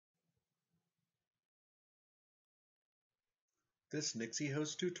This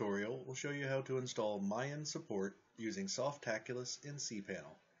NixiHost tutorial will show you how to install Maian Support using Softaculous in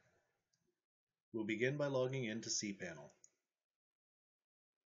cPanel. We'll begin by logging into cPanel.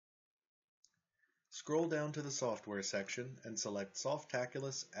 Scroll down to the Software section and select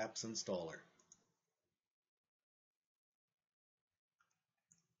Softaculous Apps Installer.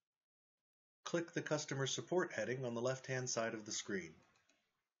 Click the Customer Support heading on the left-hand side of the screen.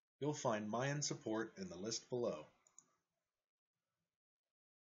 You'll find Maian Support in the list below.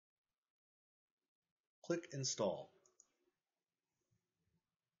 Click Install.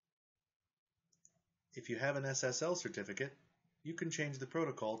 If you have an SSL certificate, you can change the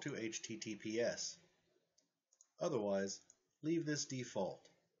protocol to HTTPS. Otherwise, leave this default.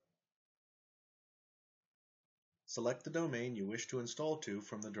 Select the domain you wish to install to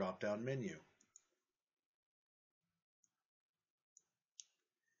from the drop-down menu.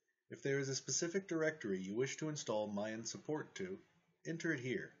 If there is a specific directory you wish to install Maian Support to, enter it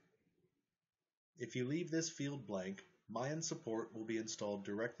here. If you leave this field blank, Maian Support will be installed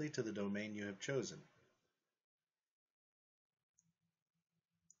directly to the domain you have chosen.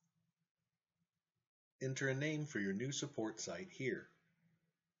 Enter a name for your new support site here.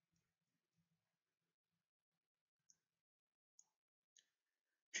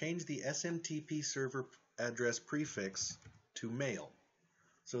 Change the SMTP server address prefix to mail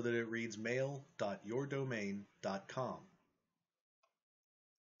so that it reads mail.yourdomain.com.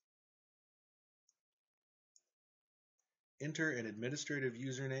 Enter an administrative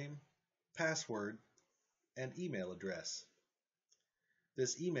username, password, and email address.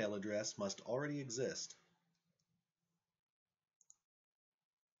 This email address must already exist.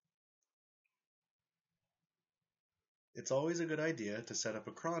 It's always a good idea to set up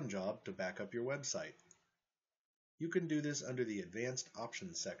a cron job to back up your website. You can do this under the Advanced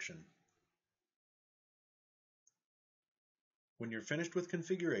Options section. When you're finished with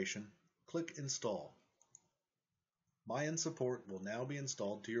configuration, click Install. Maian Support will now be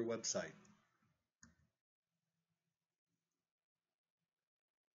installed to your website.